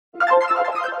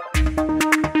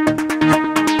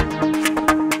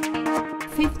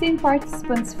15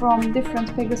 participants from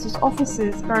different Pegasus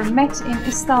offices were met in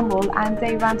Istanbul, and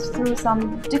they went through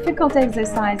some difficult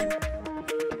exercises.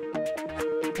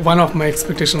 One of my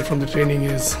expectations from the training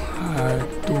is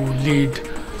to lead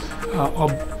a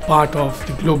part of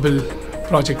the global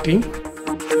project team.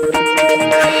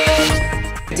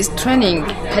 This training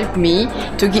helped me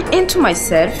to get into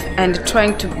myself and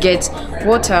trying to get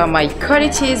what are my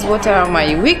qualities, what are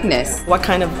my weaknesses. What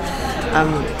kind of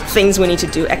things we need to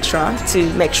do extra to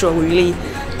make sure we really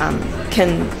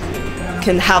can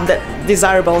have that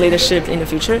desirable leadership in the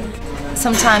future.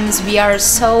 Sometimes we are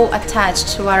so attached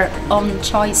to our own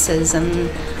choices and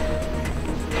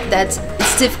that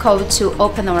it's difficult to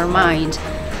open our mind,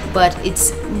 but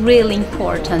it's really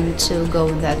important to go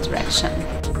in that direction.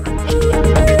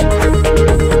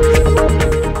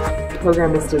 The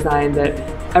program is designed that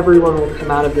everyone will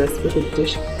come out of this with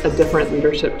a different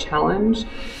leadership challenge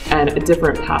and a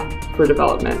different path for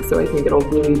development. So I think it'll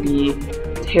really be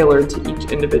tailored to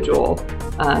each individual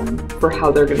for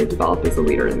how they're going to develop as a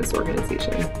leader in this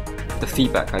organization. The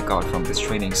feedback I got from this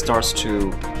training starts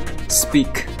to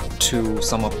speak to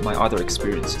some of my other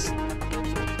experiences.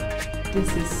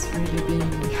 This is really been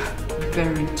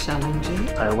very challenging.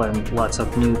 I learned lots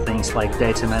of new things like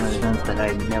data management that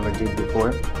I never did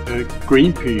before. The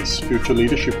Greenpeace Future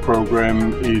Leadership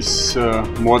Program is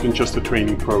more than just a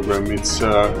training program. It's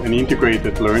an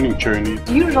integrated learning journey.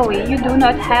 Usually you do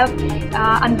not have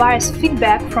unbiased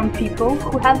feedback from people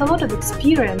who have a lot of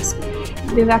experience.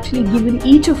 They've actually given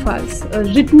each of us a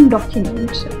written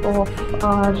document of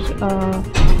our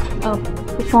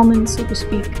performance, so to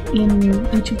speak, in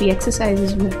each of the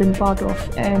exercises we've been part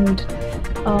of, and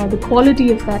the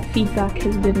quality of that feedback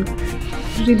has been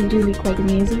really quite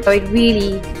amazing. So it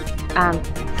really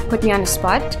put me on the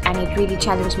spot, and it really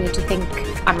challenged me to think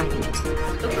on my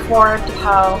feet. Look forward to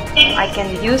how I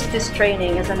can use this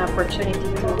training as an opportunity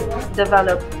to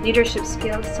develop leadership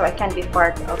skills so I can be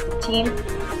part of a team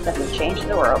that will change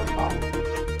the world.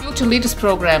 Future Leaders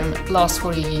program lasts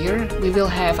for a year. We will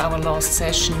have our last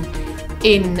session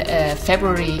in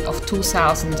February of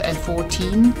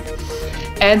 2014.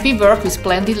 And we work with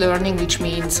blended learning, which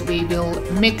means we will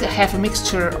have a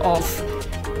mixture of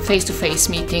face-to-face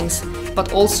meetings,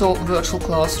 but also virtual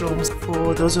classrooms.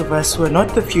 For those of us who are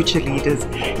not the future leaders,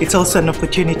 it's also an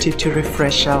opportunity to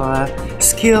refresh our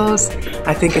skills.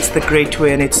 I think it's the great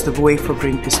way, and it's the way for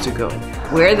Greenpeace to go.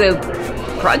 Where the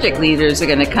project leaders are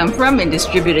going to come from in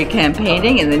distributed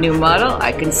campaigning and the new model,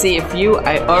 I can see a few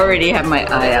I already have my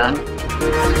eye on.